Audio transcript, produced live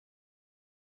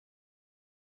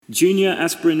Junior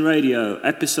Aspirin Radio,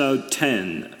 episode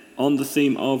 10, on the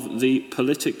theme of the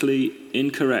politically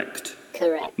incorrect.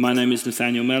 Correct. My name is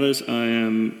Nathaniel Mellors. I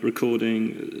am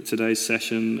recording today's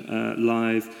session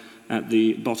live at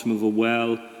the bottom of a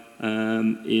well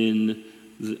in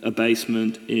a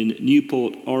basement in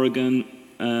Newport, Oregon.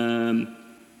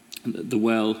 The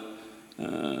well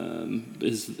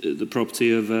is the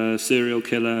property of a serial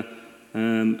killer,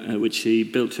 which he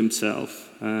built himself.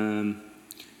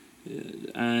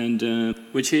 And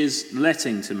which he's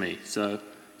letting to me. So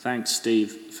thanks,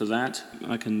 Steve, for that.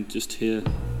 I can just hear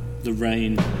the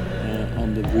rain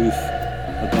on the roof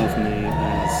above me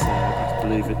as I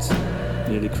believe it's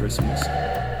nearly Christmas.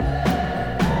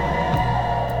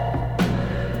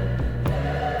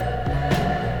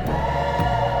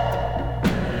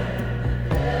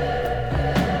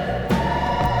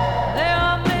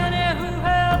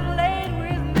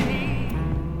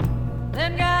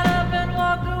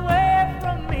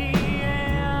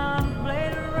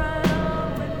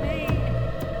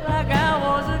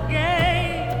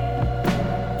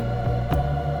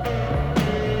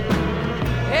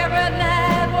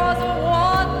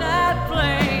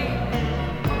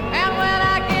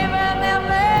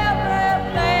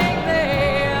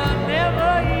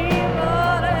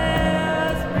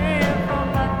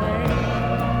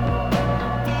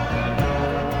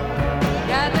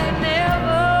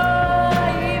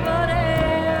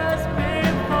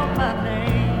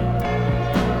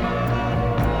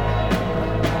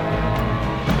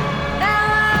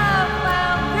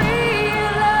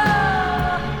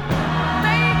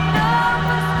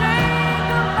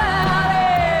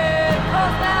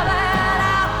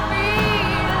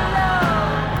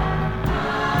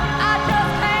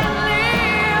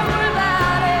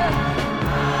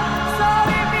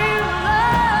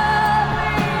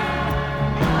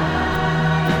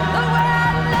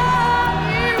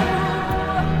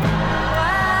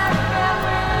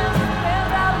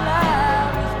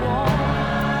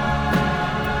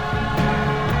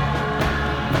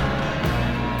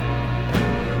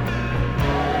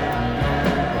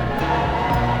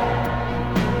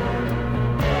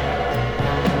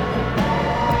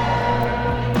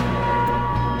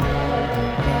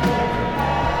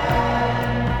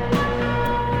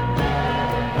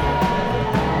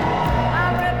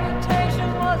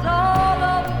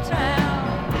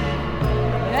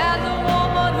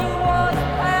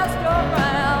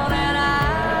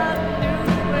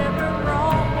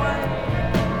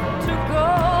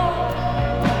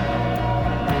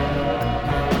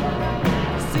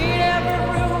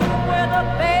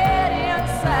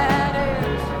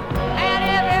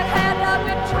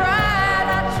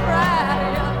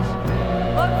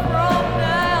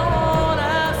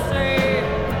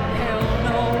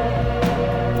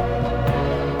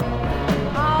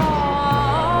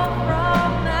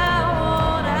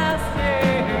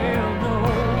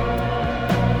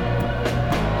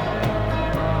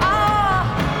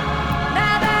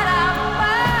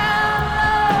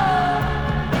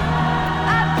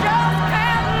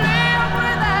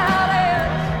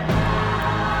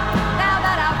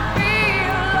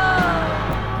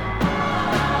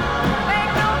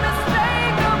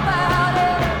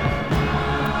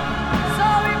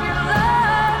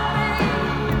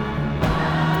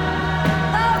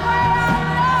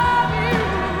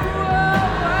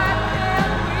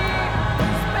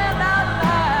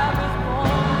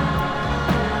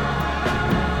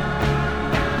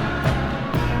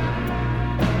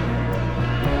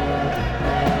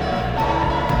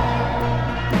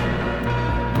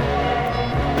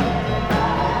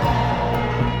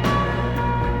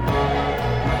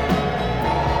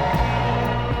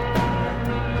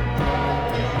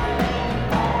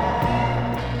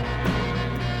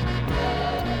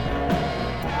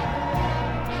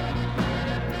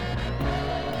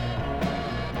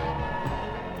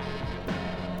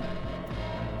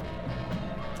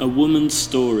 A Woman's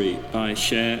Story by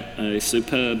Cher, a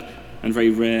superb and very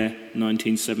rare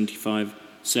 1975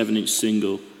 7-inch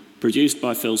single, produced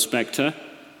by Phil Spector.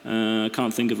 I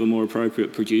can't think of a more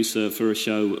appropriate producer for a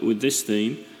show with this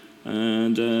theme.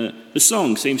 And the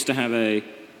song seems to have a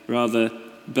rather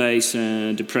bass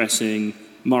and depressing,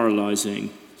 moralizing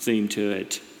theme to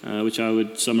it, which I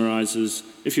would summarize as,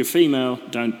 if you're female,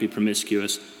 don't be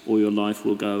promiscuous or your life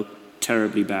will go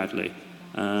terribly badly.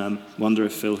 Wonder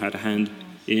if Phil had a hand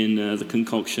in the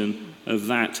concoction of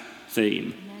that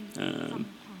theme.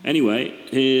 Anyway,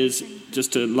 here's,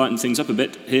 just to lighten things up a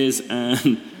bit, here's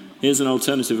an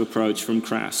alternative approach from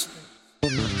Crass.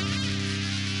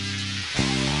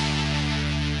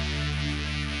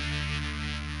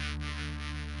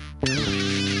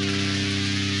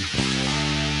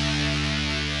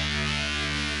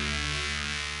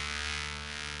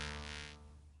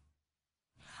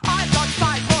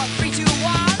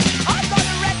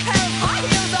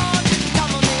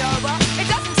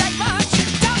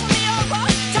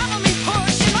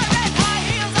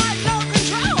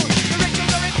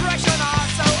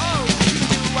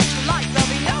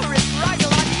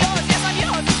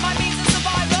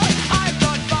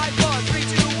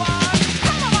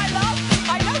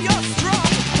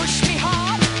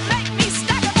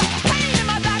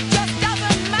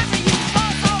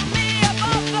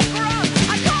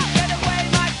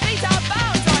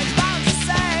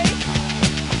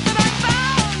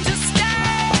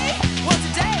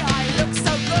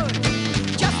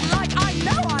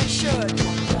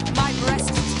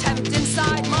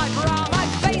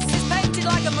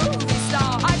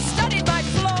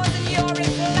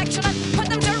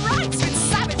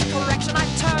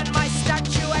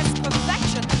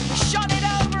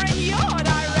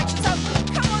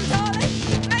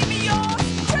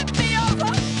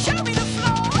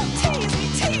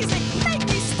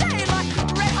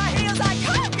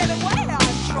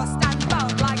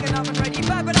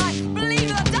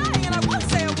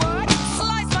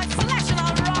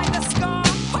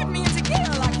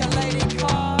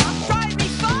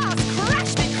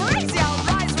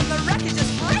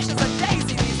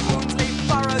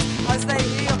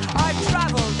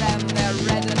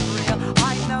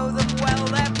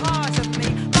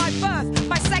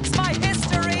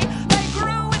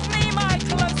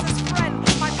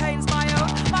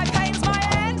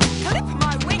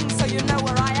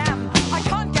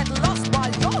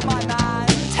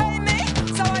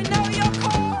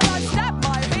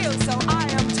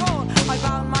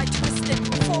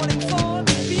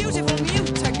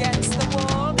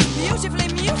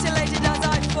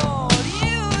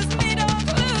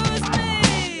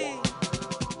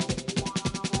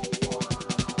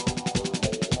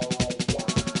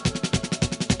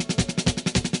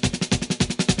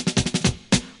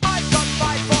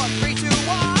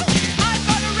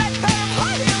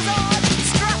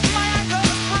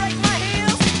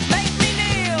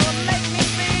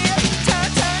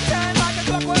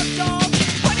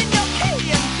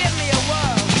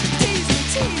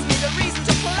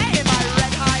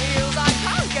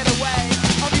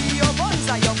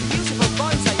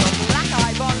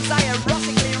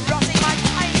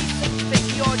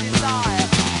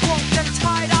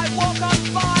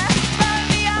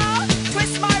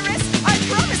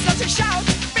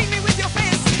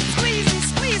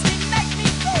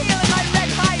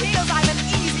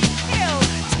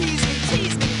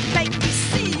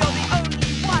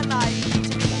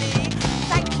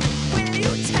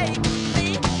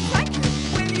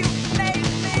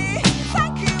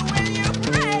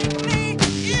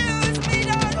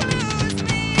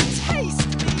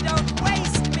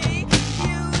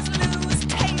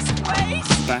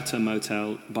 Bata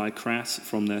Motel by Crass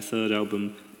from their third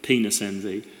album, Penis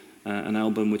Envy, an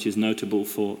album which is notable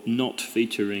for not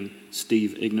featuring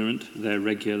Steve Ignorant, their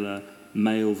regular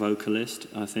male vocalist.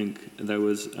 I think there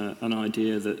was an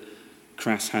idea that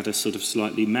Crass had a sort of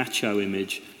slightly macho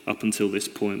image up until this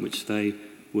point, which they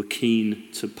were keen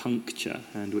to puncture,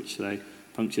 and which they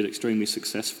punctured extremely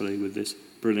successfully with this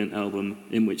brilliant album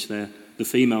in which the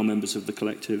female members of the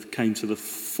collective came to the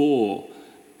fore,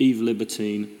 Eve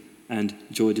Libertine and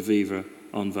Joy DeViva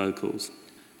on vocals.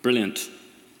 Brilliant.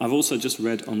 I've also just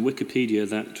read on Wikipedia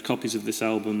that copies of this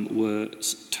album were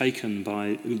taken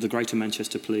by the Greater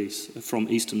Manchester Police from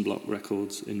Eastern Bloc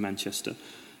Records in Manchester,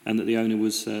 and that the owner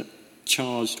was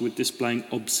charged with displaying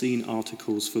obscene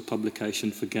articles for publication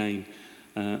for gain,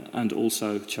 and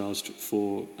also charged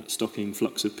for stocking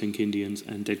Flux of Pink Indians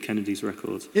and Dead Kennedys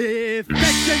records.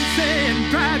 Efficiency in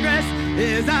progress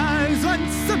is ours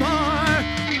once more.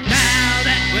 Now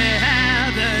that we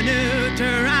have the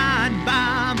neutron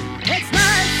bomb, it's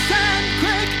nice and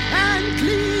quick and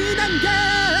clean and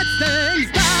gets things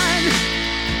done.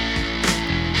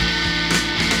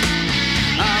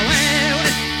 Away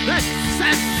with the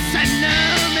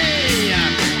sessionomy,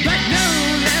 but no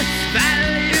less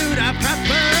valued a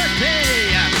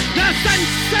property. The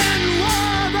sense and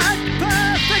war, but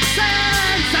perfect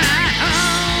sense at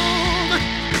home.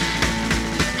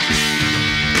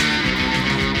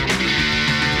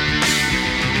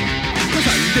 The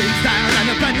sun beams down on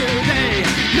a brand new day.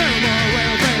 No more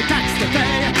welfare tax to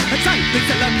pay. A Chinese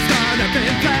alum's gonna be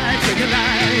flashing a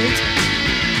light.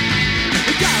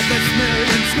 Godless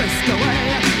millions whisked away.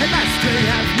 At last we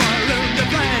have more room to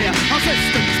play. Our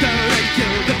systems go and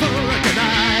kill the poor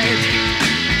tonight.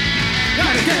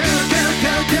 Gotta kill, kill,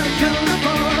 kill, kill, kill the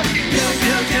poor. Kill,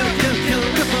 kill, kill, kill, kill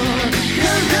the poor.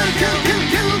 Kill, kill, kill, kill,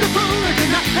 kill the poor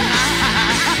tonight.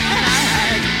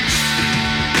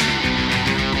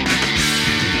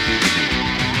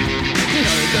 You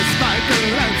know the sparkle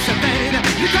of champagne.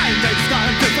 The crime rate's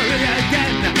gone to free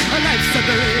again. A life's a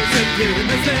reason you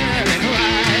must live in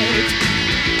white.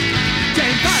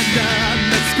 Jane Fonda on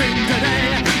the screen today.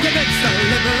 Convince the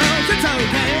liberals it's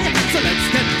okay. So let's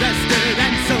get vested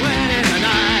and so in a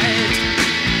night.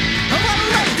 Oh,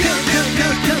 kill, kill,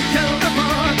 kill, kill, kill the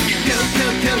poor. Kill,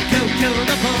 kill, kill, kill, kill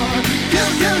the poor.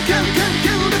 Kill, kill, kill, kill,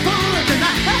 kill the poor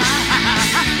tonight.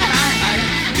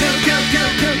 Kill, kill,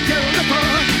 kill, kill, kill the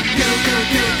poor. Kill, kill,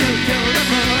 kill, kill, kill the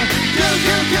poor. Kill,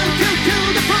 kill, kill, kill, kill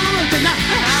the poor tonight.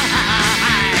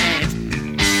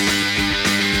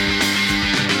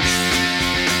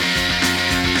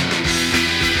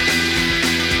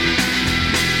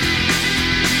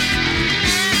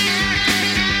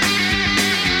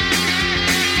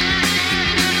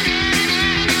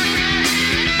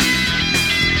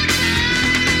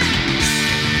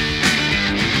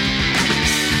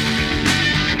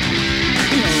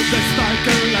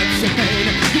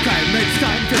 It's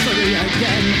time to free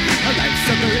again. A life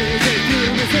summary if you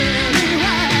were feeling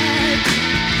right.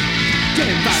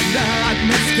 Jane Fonda on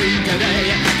the screen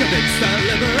today. Convince the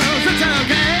liberals it's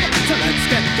okay. So let's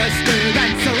get vested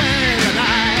and so in the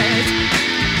night.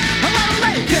 Oh,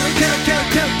 right. Kill, kill, kill,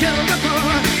 kill, kill the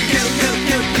poor. Kill, kill,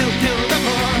 kill, kill, kill the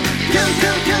poor. Kill,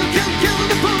 kill, kill, kill, kill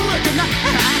the poor tonight.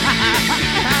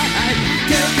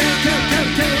 Kill, kill, kill, kill,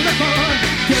 kill the poor.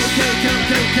 Kill, kill, kill,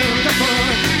 kill, kill the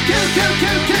poor. Kill, kill,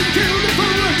 kill, kill, kill the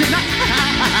poor tonight.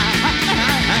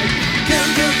 Kill,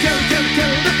 kill, kill, kill,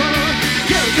 kill the poor.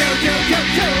 Kill, kill, kill, kill,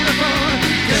 kill the poor.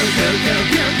 Kill, kill, kill,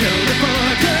 kill, kill the poor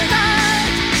tonight.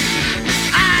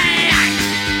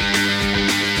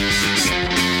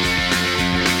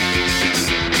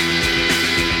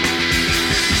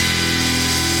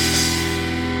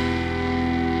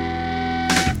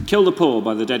 Kill the Poor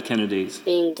by the Dead Kennedys.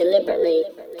 Being deliberately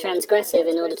transgressive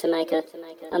in order to make a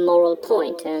moral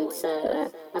point, and so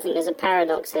I think there's a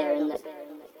paradox here in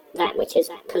that which is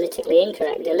politically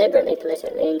incorrect, deliberately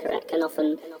politically incorrect, can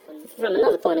often, from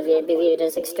another point of view, be viewed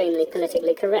as extremely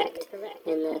politically correct,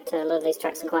 in that a lot of these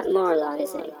tracks are quite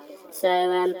moralising. So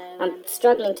I'm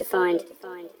struggling to find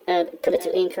a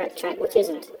politically incorrect track which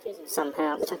isn't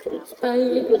somehow, which I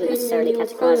wouldn't necessarily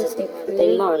categorise as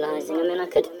being moralising. I mean, I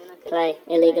could play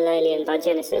Illegal Alien by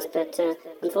Genesis, but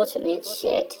unfortunately it's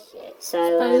shit.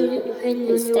 So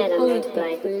instead I'm going to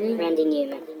play Randy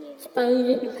Newman. Suppose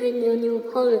it depends on your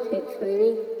politics,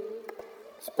 really.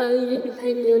 Suppose it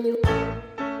depends on your...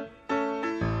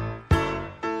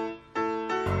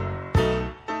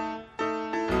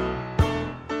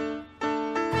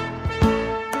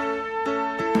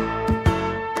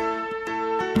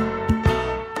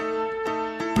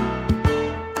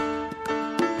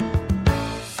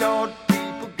 Short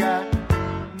people got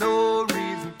no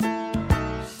reason.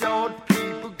 Short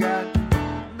people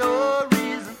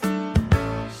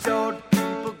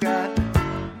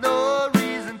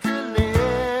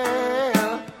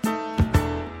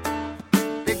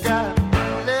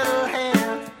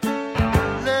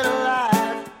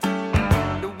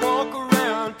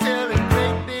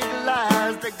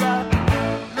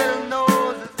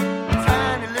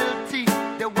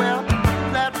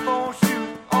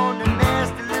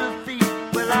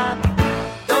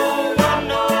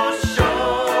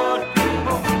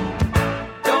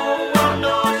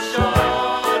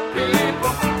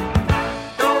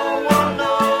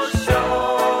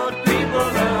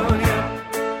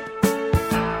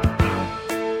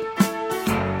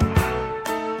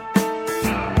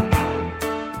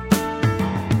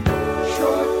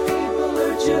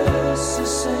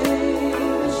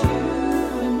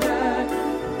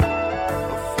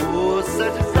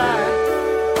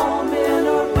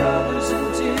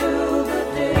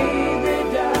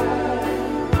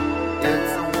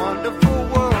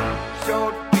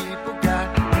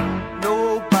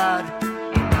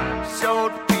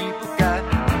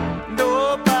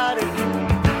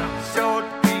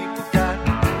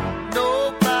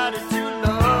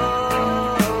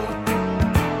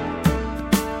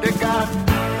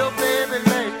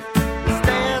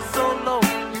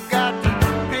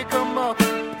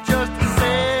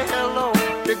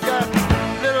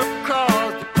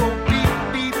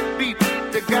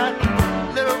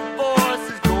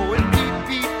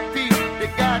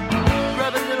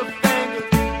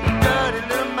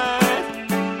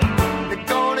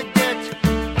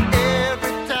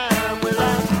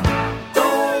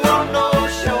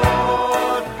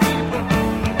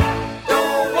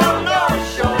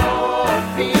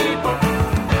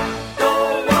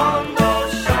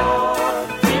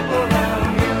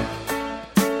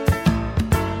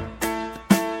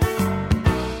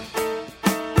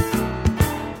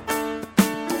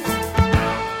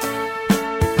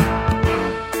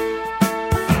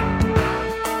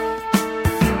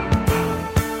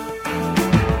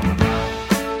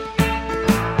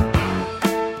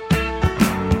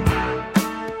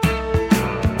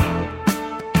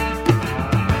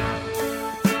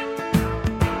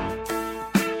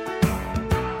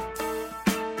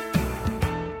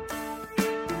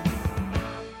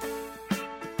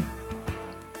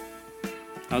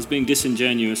I was being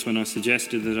disingenuous when I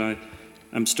suggested that I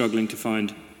am struggling to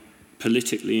find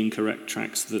politically incorrect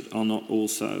tracks that are not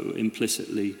also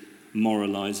implicitly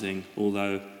moralising,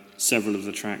 although several of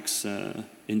the tracks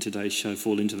in today's show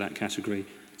fall into that category.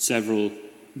 Several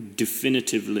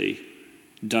definitely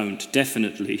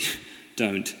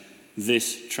don't.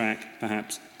 This track,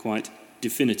 perhaps quite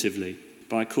definitively,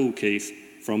 by Kool Keith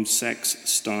from Sex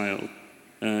Style.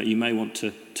 You may want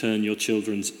to turn your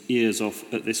children's ears off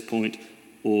at this point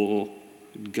or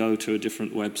go to a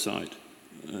different website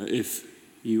if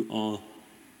you are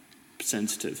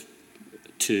sensitive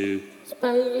to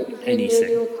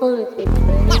anything.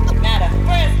 Now the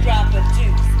first drop of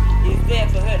juice is there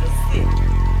for her to sip.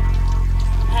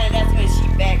 Honey, that's when she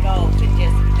back off and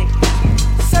just lick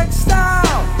it. Sex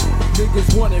Style!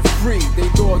 Niggas want it free, they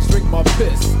dogs drink my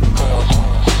piss.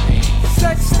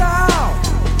 Sex Style!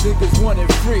 Niggas want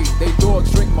it free, they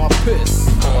dogs drink my piss.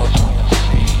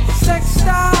 Sex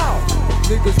Style!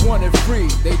 Niggas want it free,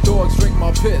 they dogs drink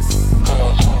my piss.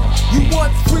 You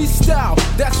want freestyle?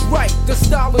 That's right, the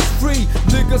style is free.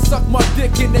 Niggas suck my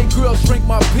dick and they girls drink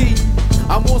my pee.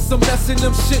 I'm on some messing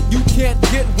them shit you can't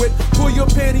get with. Pull your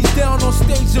panties down on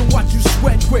stage and watch you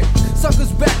sweat quick.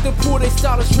 Suckers back to pull, they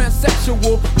style is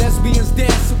transsexual. Lesbians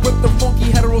dancing with the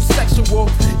funky heterosexual.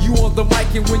 You on the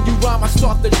mic and when you rhyme I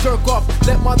start to jerk off.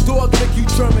 Let my dog lick you,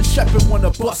 German Shepherd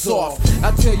wanna bust off.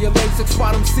 I tell you latex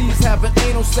bottom C's having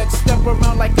anal sex. Step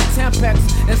around like a Tampax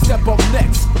and step up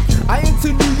next. I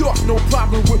into New York, no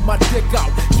problem with my dick out.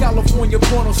 California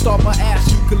porno star, my ass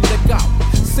you can lick out.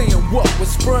 Saying what? With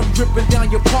sperm dripping down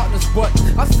your partner's butt.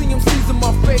 I see them season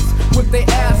my face with their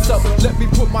ass up. Let me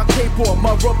put my cape on,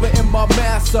 my rubber and my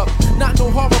mask up. Not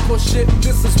no horrible shit,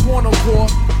 this is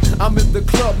pornocore. I'm in the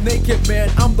club naked, man,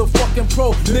 I'm the fucking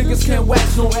pro. Niggas can't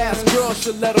wax no ass, girls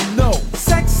should let them know.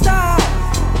 Sex Style!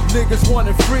 Niggas want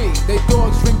it free, they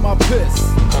dogs drink my piss.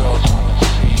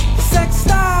 Sex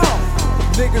Style!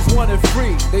 Niggas want it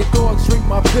free, they dogs drink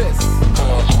my piss.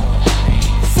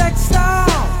 Sex Style!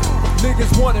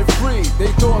 Niggas want it free,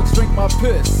 they dogs drink my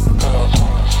piss.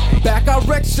 Back I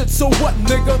wreck shit, so what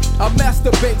nigga? I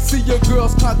masturbate, see your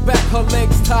girls cock back, her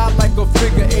legs tied like a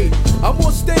figure eight. I'm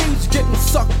on stage getting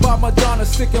sucked by Madonna,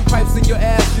 sticking pipes in your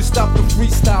ass, you stop the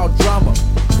freestyle drama.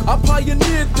 I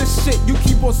pioneered this shit, you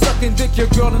keep on sucking dick, your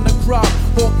girl in the crowd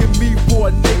hawking me for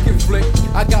a naked flick.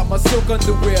 I got my silk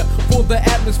underwear for the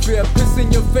atmosphere, piss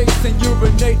in your face and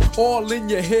urinate all in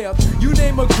your hair. You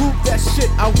name a group, that shit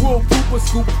I will poop or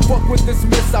scoop. Fuck with this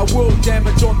miss, I will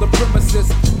damage on the premises.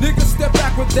 Niggas step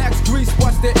back with Dax grease,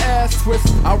 watch their ass twist.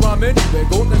 I rhyme anywhere.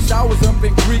 Golden showers up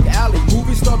in Greek Alley.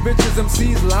 Movie star bitches,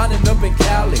 MCs lining up in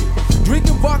Cali.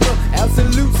 Drinking vodka,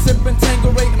 absolute sipping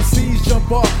Tanqueray. MCs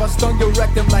jump off, I stung your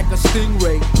rectum like a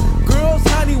stingray. Girls,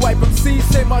 honey wipe, MCs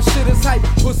say my shit is hype.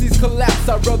 Pussies collapse,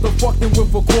 I'd rather fuck them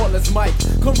with a cordless mic.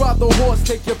 Come ride the horse,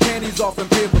 take your panties off and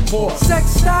pay the cost. Sex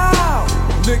style,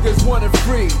 niggas want it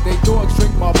free. They dogs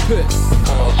drink my piss.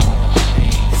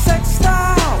 Sex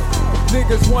style,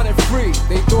 niggas want it free.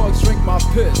 They dogs drink my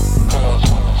piss.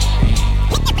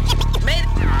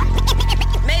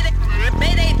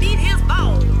 May they beat his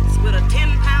balls with a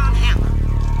 10-pound hammer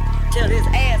till his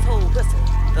asshole whistle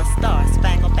the Star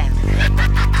Spangled Banner.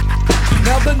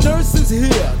 Now the nurse is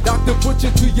here, Dr.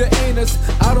 Butcher to your anus.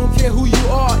 I don't care who you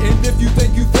are and if you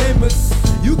think you famous.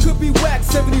 You could be whack,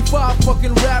 75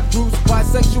 fucking rap groups.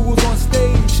 Bisexuals on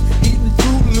stage, eating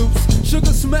Fruit Loops.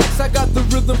 Sugar smacks, I got the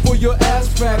rhythm for your ass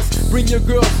cracks. Bring your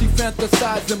girl, she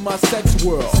fantasizes in my sex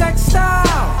world. Sex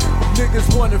style, niggas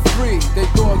want it free. They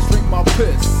dogs drink my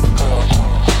piss.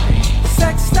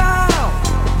 Sex style,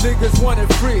 niggas want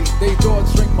it free. They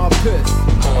dogs drink my piss.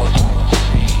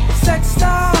 Sex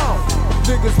style,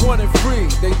 niggas want it free.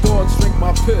 They dogs drink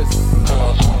my piss.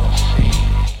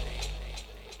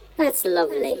 That's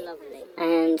lovely.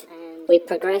 And we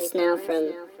progress now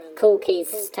from Kool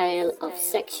Keith's tale of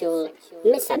sexual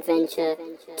misadventure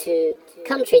to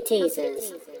Country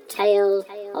Teaser's tale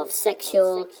of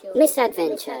sexual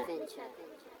misadventure.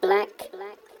 Black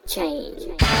Chain.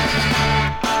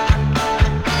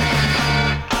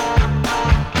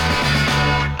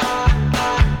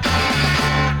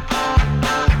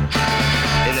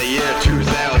 In the year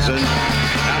 2000,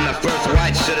 I'm the first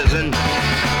white citizen. I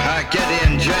get the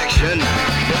injection,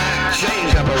 black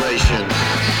change operation.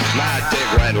 My dick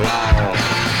went long,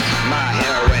 my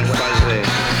hair went fuzzy,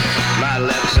 my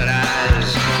lips and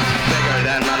eyes bigger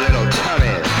than my little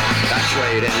tummy. I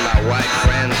trade in my white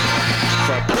friends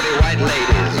for pretty white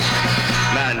ladies.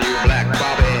 My new black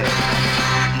Bobby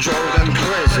drove them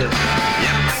crazy.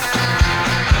 Yep,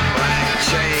 black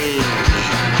change.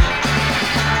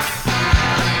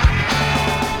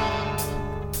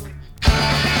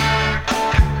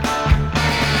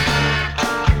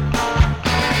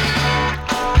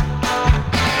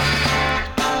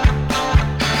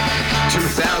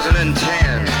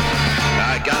 2010,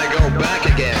 I gotta go back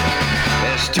again.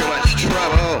 There's too much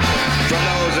trouble from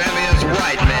those envious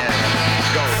white men.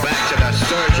 Go back to the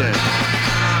surgeon.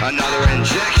 Another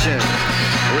injection.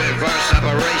 Reverse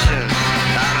operation.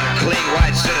 I'm a clean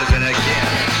white citizen again.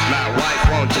 My wife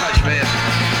won't touch me.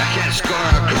 I can't score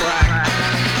a crack.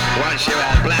 Once you're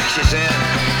all black, she said,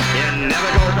 you never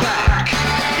go back.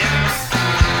 Yep.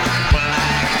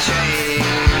 Black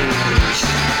change.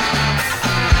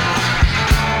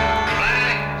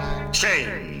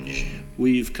 Change.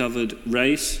 We've covered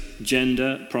race,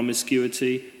 gender,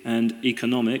 promiscuity, and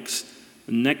economics.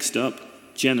 Next up,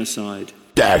 genocide.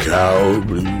 Dachau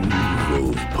blues,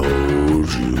 those poor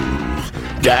Jews.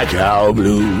 Dachau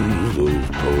blues, those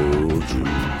poor Jews.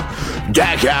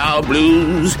 Dachau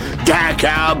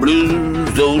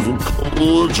blues, those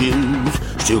poor Jews.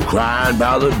 Still crying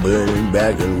about the burning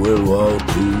back in World War II.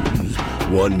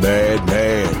 One mad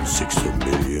man, 60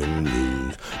 million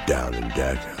blues. Down in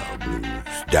Dachau blues,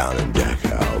 down in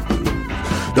Dachau blues.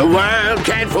 The world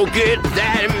can't forget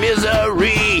that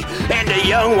misery, and the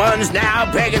young ones now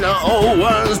begging the old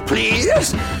ones,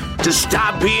 please, to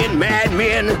stop being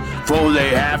madmen, for they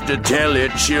have to tell their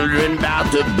children about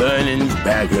the burnings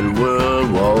back in World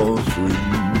War III.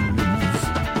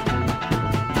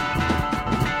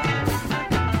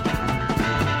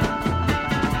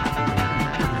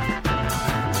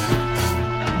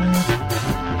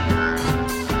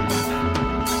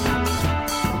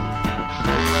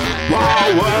 War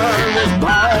one was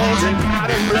balls and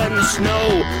cotton blood and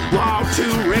snow. War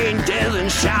two rain, death and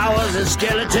showers and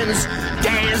skeletons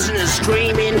dancing and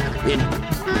screaming and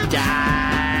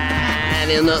dying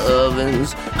in the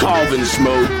ovens, carving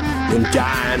smoke and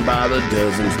dying by the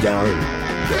dozens down in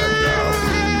Dachau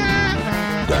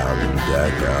blues, down in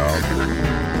Dachau blues.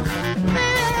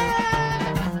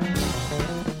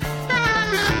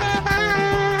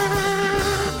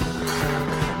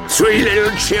 Three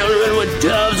little children with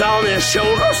doves on their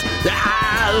shoulders, their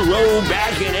eyes roll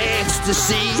back in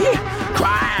ecstasy,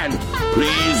 crying,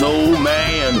 please, old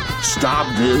man, stop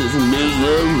this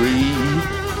misery.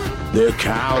 They're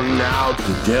counting out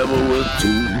the devil with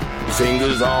two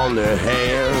fingers on their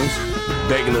hands,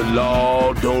 begging the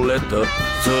Lord, don't let the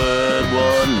third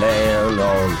one land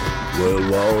on World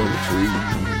War III.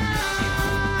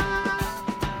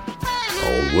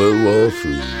 On World War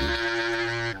III.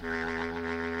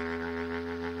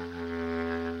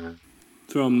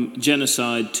 From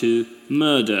genocide to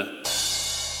murder.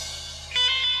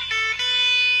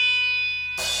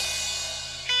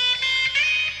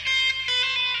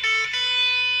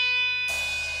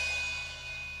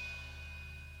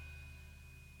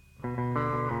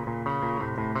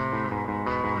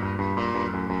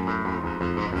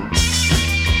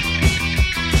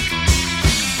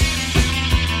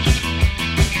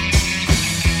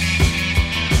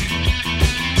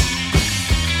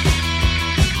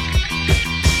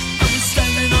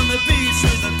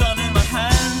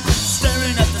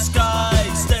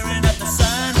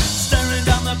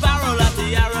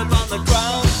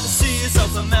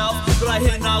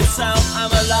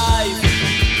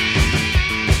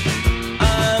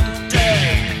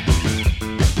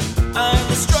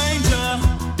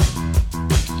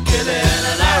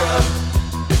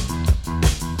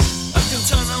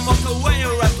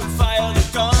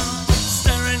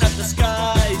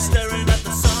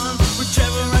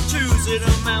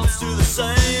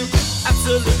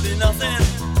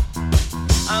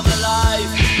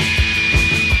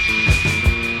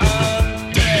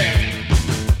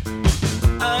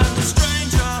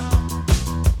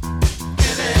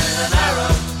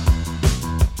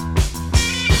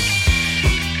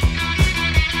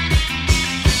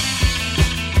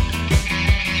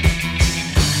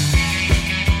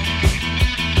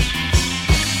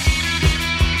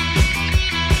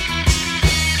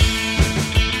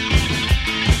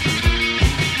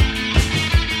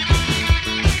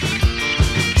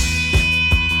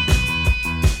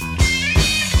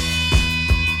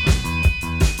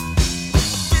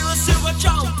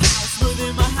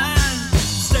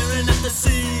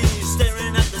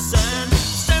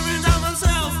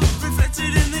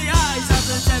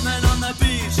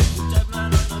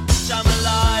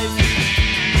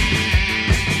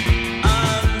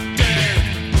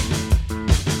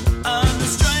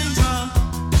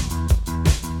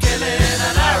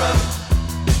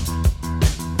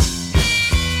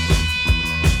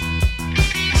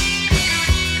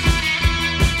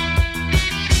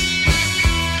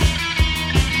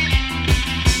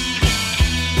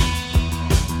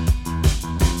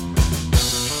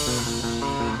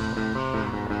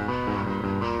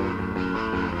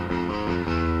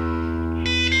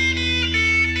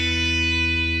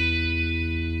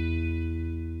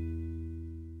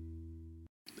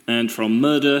 And from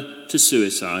murder to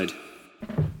suicide.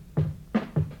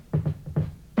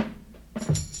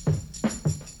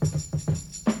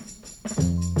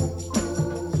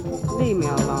 Leave me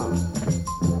alone.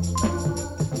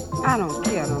 I don't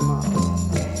care no more.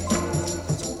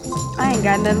 I ain't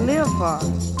got nothing to live for.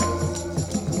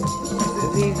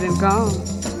 Since he's been gone,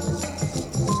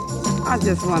 I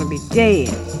just want to be dead.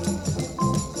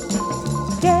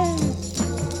 Dead.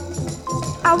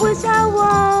 I wish I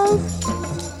was.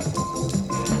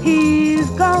 He's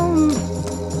gone.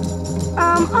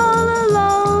 I'm all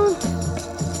alone.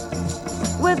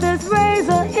 With this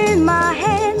razor in my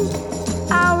hand,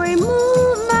 I'll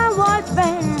remove my watch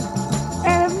band.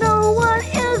 And if no one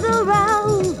is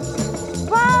around,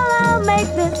 while I'll make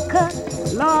this cut,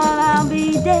 Lord, I'll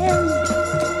be dead.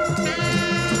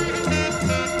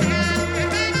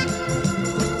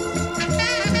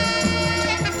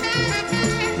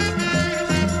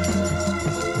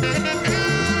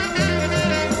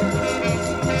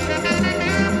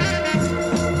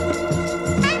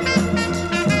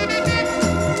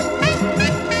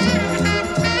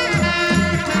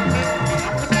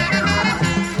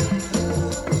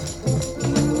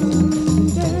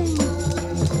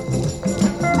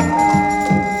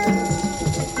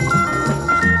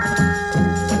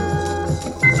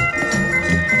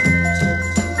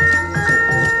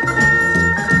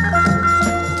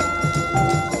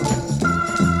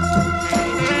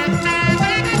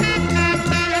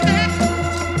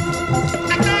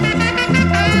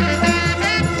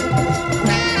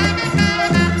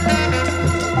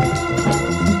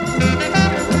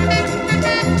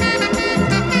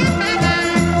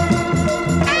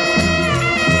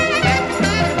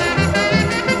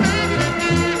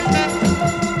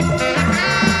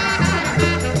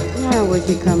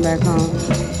 Come back home.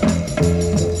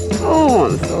 Oh,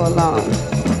 I'm so alone.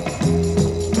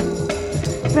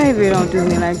 Baby, don't do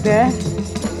me like that.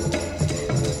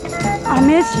 I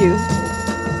miss you.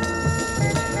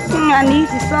 I need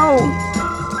you so.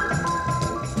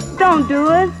 Don't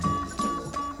do it.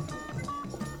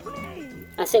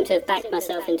 I seem to have backed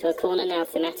myself into a corner now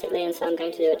thematically, and so I'm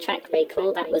going to do a track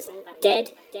recall. That was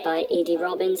Dead by Edie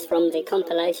Robbins from the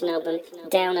compilation album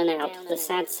Down and Out, The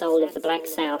Sad Soul of the Black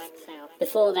South.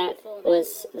 Before that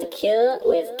was The Cure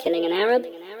with Killing an Arab.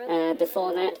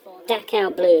 Before that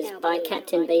Dachau Blues by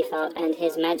Captain Beefheart and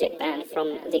his Magic Band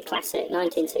from the classic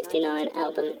 1969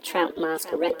 album Trout Mask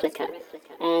Replica.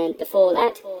 And before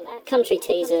that, Country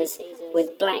Teasers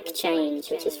with Black Change,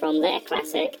 which is from their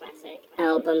classic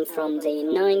album from the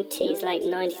 90s, late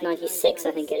 1996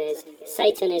 I think it is,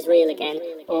 Satan is Real Again,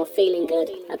 or Feeling Good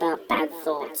About Bad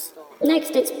Thoughts.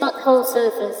 Next it's Butthole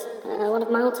Surfers, one of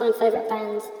my all-time favourite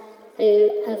bands,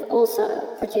 who have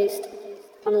also produced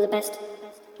one of the best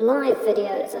live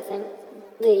videos, I think.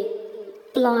 The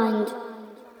Blind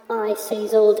Eye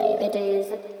Sees All DVD is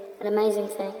an amazing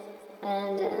thing,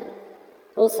 and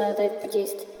also they've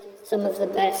produced some of the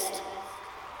best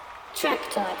track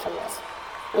titles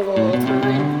of all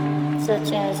time,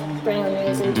 such as Brown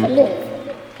Reason to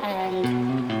Live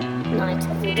and Night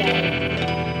of the Day.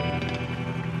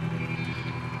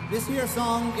 This here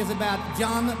song is about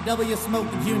John W. Smoke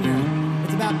Jr.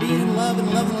 It's about being in love and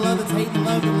loving the love that's hating the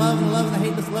love and love and love and the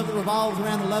hate that's love that revolves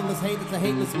around the loveless hate that's a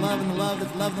hateless love and the love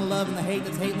that's loving the love and the hate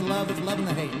that's hating the love that's loving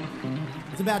the hate.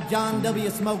 It's about John W.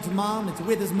 Smoke's mom. It's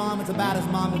with his mom. It's about his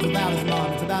mom. It's without his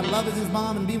mom. It's about loving his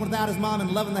mom and being without his mom and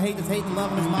loving the hate that's hating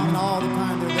loving his mom and all the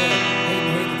time they're there. Hating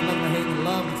the hate that's loving the hate and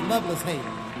love that's loveless hate.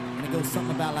 And it goes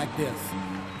something about like this.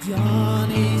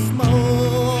 Johnny Smoke.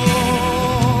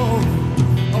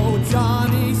 Oh,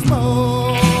 Johnny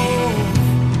Smoke.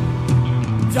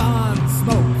 John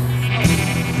Smoke.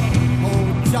 Oh,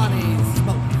 Johnny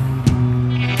Smoke.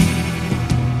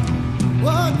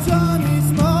 Oh, Johnny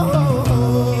Smoke.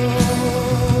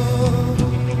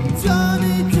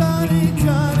 Johnny, Johnny,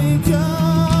 Johnny,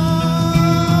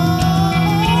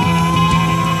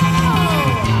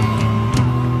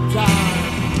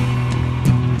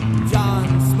 John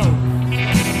Smoke.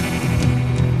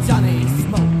 Johnny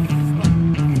Smoke.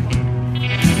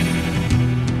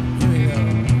 Here we go.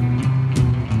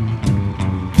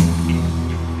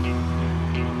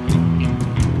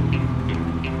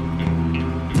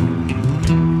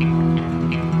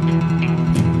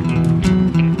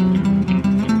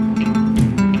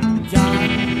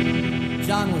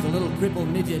 John was a little crippled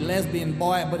midget lesbian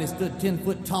boy, but he stood 10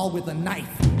 foot tall with a knife.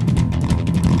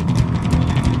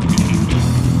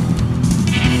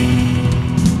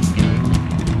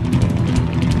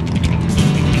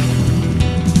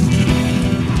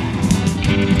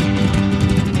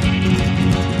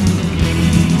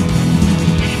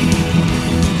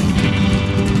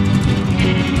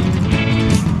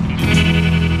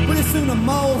 Pretty soon a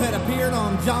mole had appeared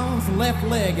on John's left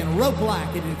leg, and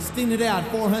rope-like it extended out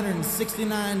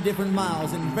 469 different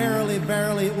miles, and verily,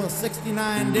 verily, it was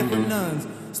 69 different nuns,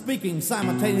 speaking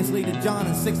simultaneously to John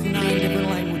in 69 different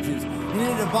languages. And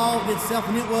it evolved itself,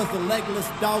 and it was the legless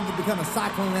dog that become a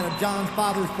cyclone out of John's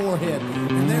father's forehead.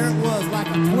 And there it was, like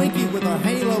a Twinkie with a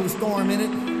halo storm in it,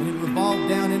 and it revolved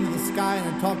down into the sky,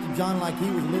 and it talked to John like he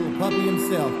was a little puppy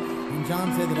himself. And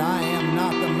John said that I am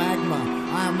not the magma,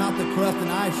 I am not the crust, and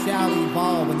I shall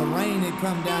evolve. And the rain had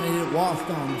come down and it washed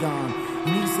on John.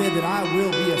 And he said that I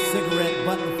will be a cigarette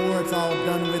butt before it's all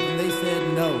done with. And they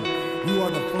said, no, you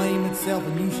are the flame itself,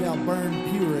 and you shall burn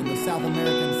pure in the South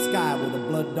American sky where the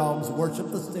blood dogs worship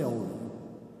the celery.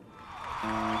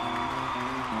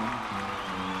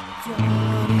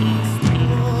 Johnny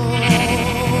Smoke,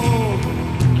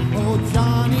 oh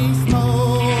Johnny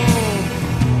Smoke,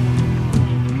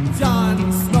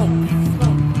 John Smoke.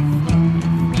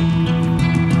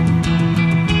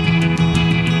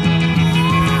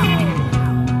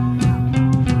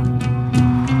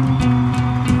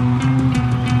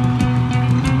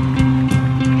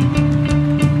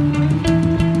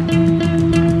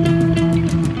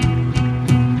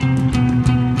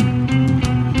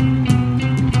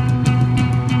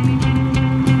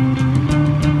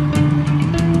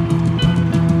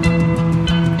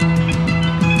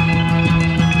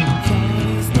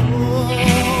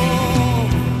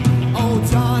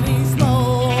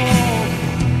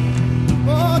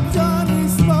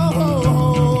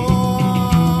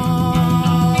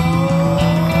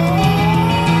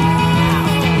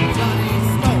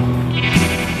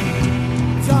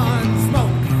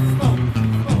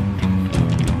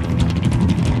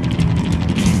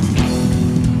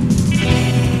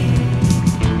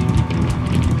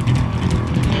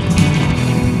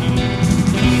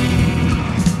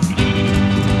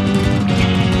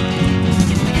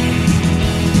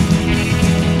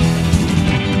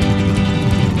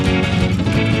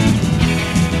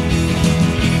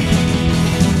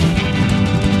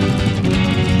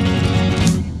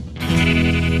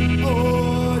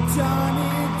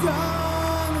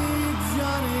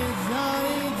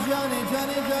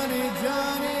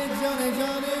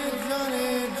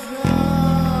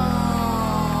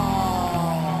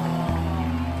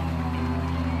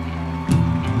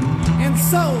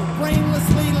 So,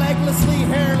 brainlessly, leglessly,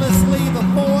 hairlessly, the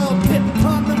foil-tipped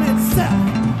condom itself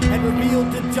had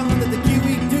revealed to John that the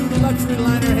QE2, the luxury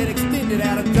liner, had extended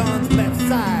out of John's left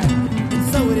side. And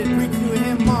so it had reached to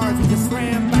him Mars, which just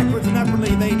swam backwards and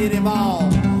upwardly they did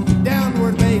evolve.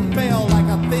 Downward they fell like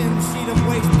a thin sheet of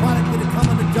waste product that had come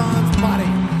into John's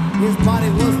body. His body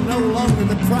was no longer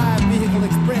the tri-vehicle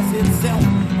express itself,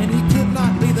 and he could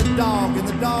not be the dog. And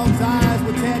the dog's eyes,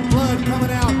 which had blood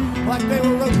coming out like they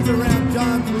were ropes around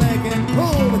John's leg, and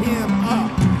pulled him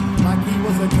up like he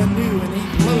was a canoe, and he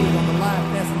floated on the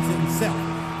life essence himself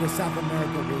to South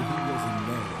America where he was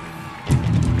embedded.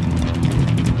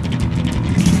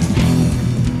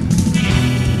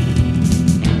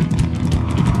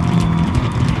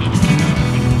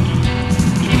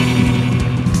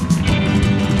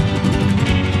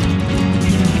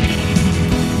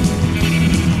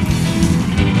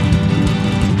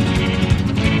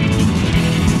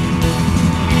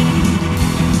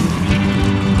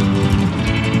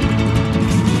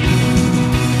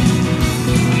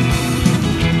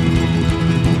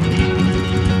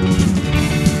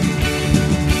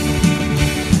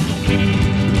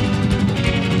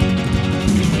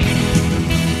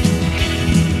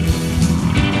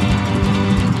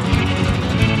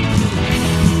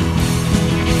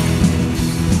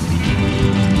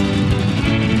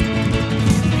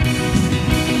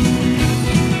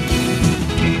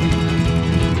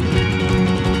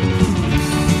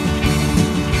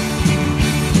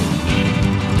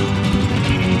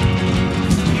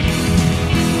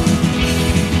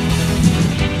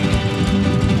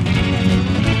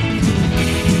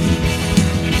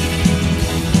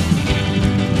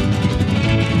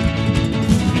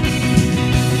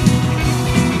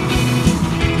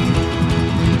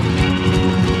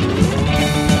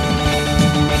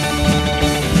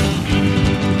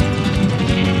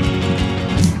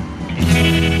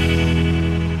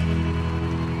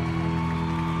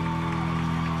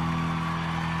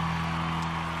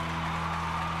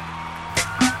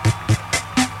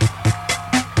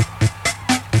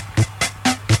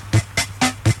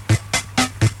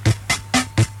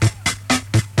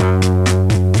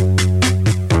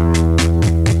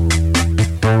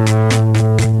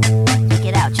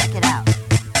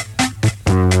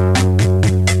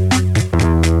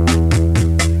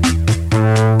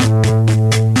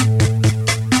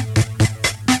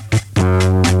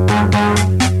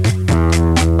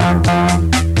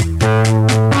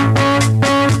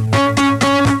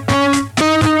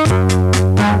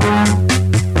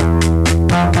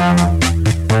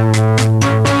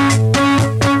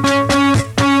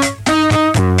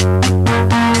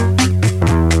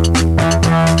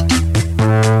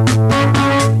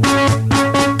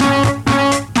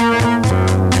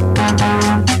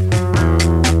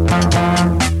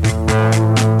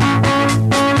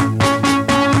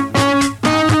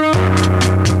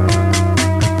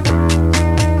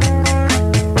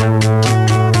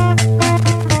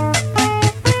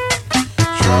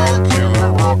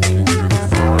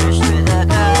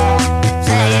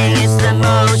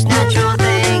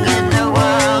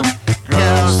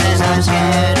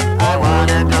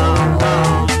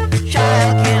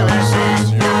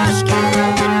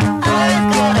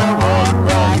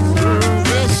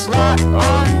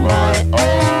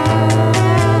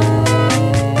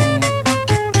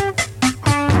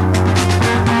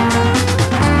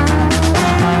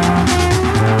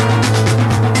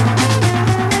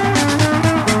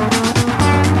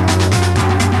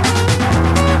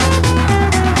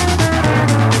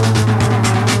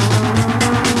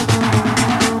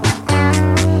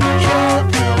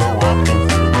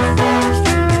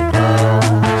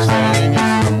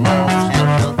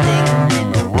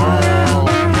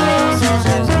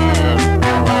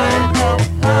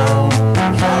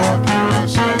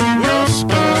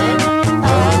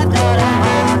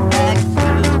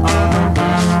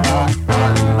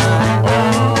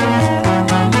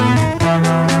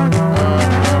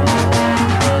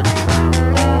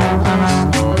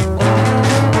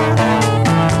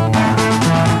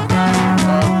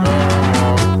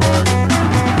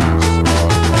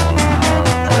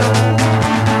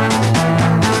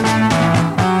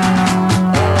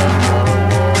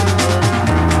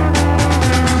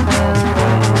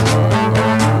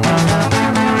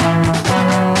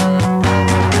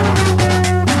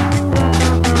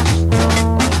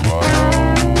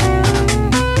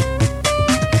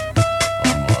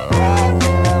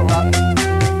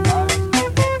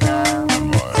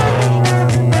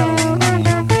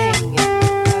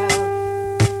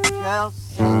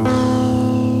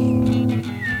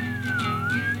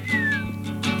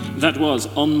 That was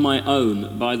On My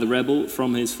Own by The Rebel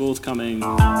from his forthcoming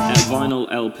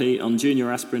vinyl LP on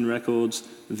Junior Aspirin Records,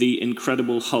 The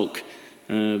Incredible Hulk.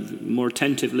 More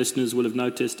attentive listeners will have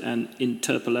noticed an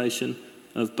interpolation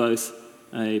of both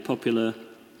a popular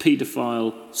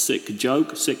paedophile sick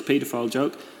paedophile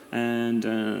joke, and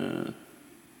a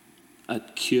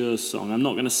Cure song. I'm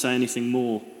not going to say anything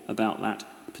more about that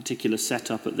particular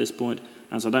setup at this point,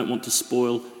 as I don't want to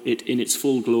spoil it in its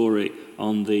full glory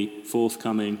on the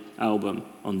forthcoming album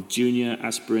on Junior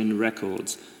Aspirin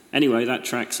Records. Anyway, that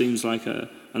track seems like an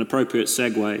appropriate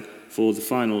segue for the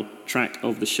final track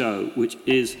of the show, which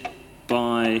is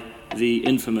by the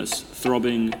infamous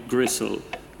Throbbing Gristle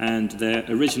and their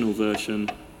original version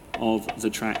of the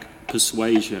track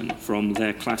Persuasion from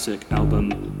their classic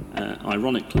album,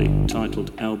 ironically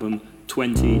titled album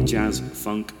 20 Jazz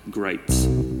Funk Greats.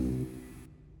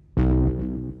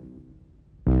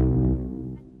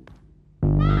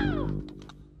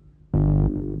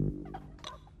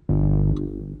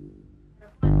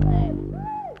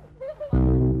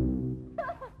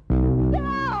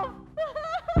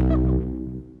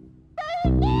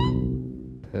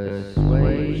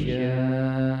 Persuade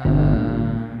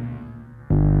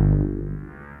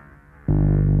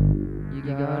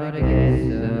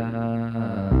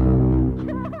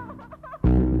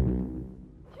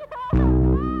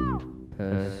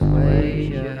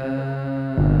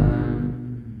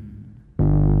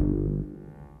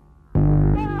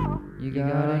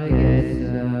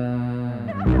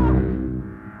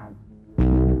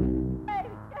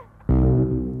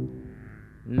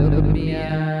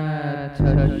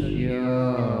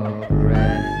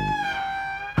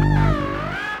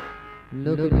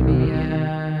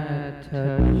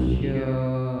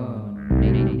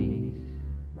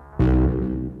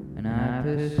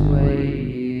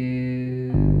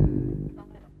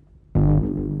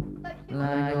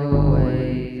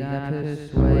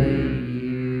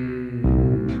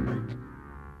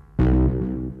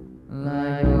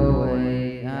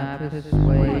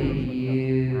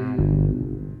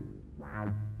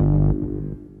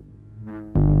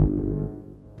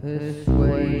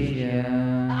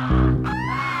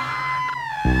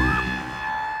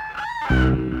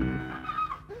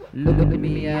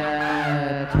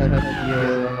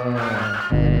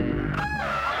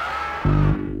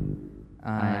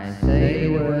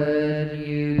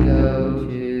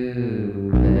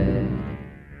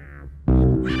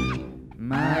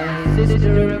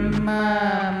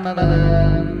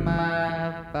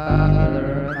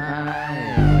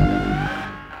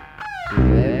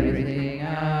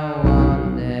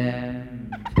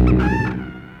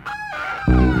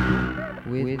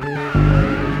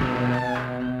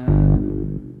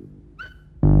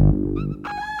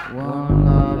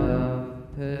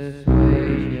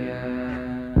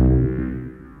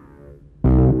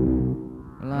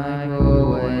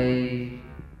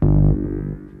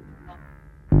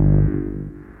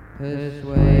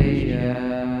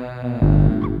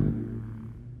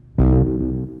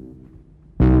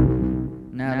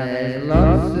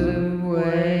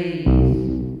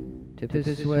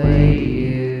you.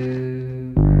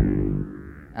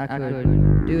 I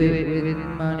could do it with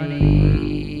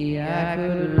money. I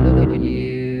could look at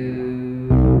you.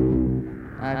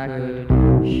 I could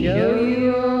show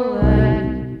you all that.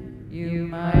 You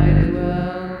might as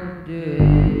well do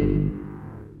it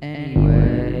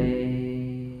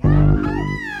anyway. You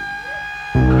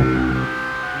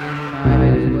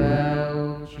might as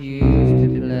well choose to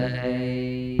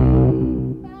play.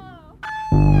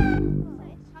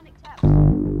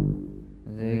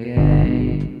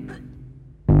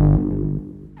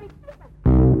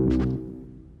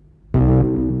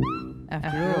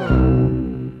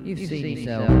 You've seen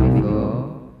yourself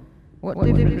before. What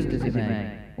difference does it make?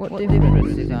 What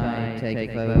difference if I take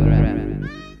a photograph?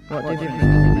 What difference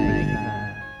does it make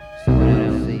if someone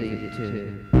else sees it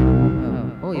too?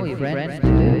 Oh, all your friends do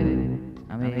it.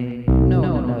 I mean, no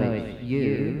one knows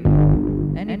you.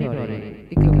 Anybody.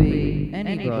 It could be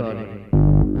anybody. I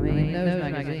mean, those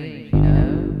magazines, you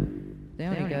know, they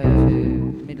only go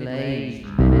to middle-aged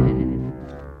men.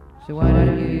 So why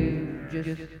don't you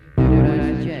just do what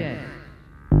I suggest?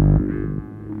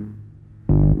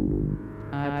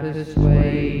 I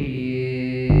persuade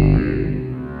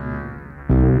you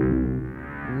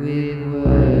with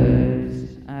words.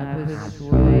 I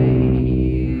persuade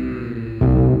you.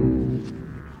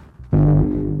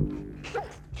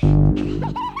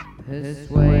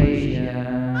 Persuasion.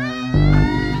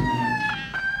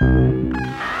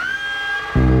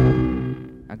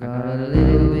 I got a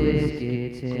little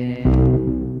biscuit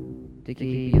in to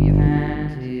keep your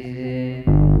panties in.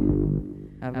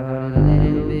 I've got a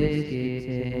little biscuit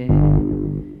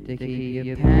in to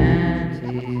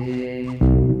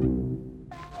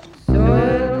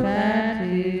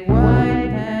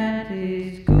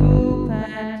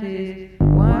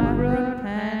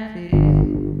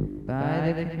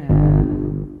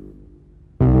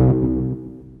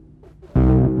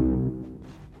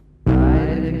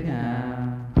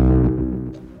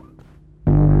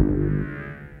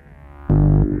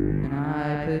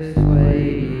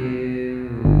persuade you.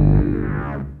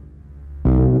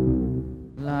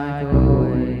 Like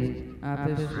always, I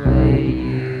persuade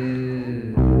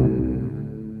you.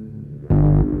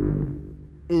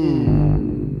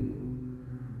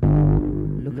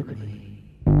 Look at me.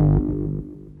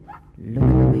 Look at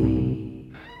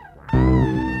me.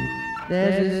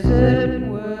 There's a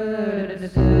certain word, a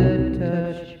certain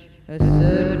touch, a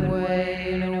certain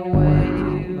way and a way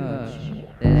too much.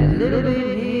 There's a little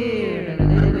bit here and a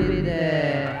little bit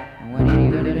there, and when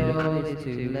you've done it all, it's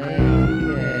too late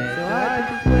to care. So I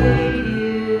persuade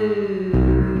you.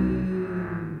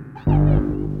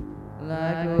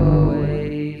 Like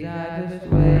always, I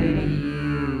persuade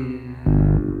you.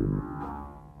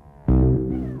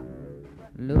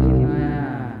 Look in my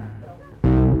eye,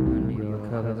 under your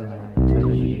covers I touch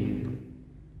you,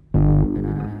 and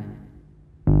I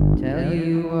tell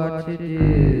you what to do.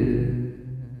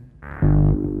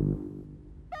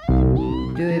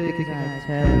 Do it because I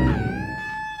tell you.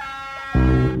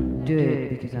 Do it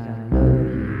because I love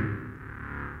you,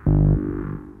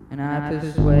 and I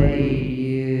persuade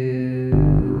you.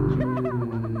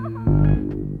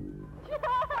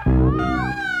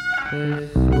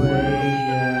 Persuasion.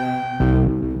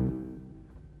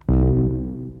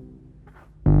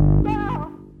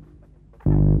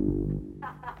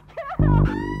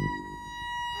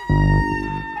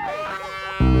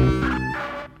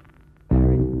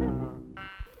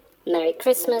 Merry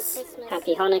Christmas,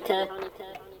 Happy Hanukkah,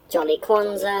 Jolly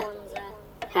Kwanzaa,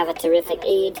 have a terrific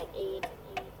Eid.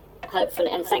 Hopefully,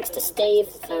 and thanks to Steve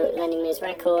for lending me his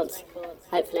records.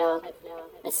 Hopefully I'll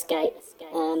escape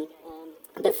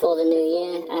before the new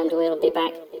year, and we'll be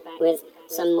back with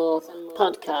some more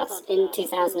podcasts in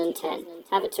 2010.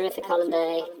 Have a terrific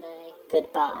holiday.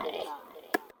 Goodbye.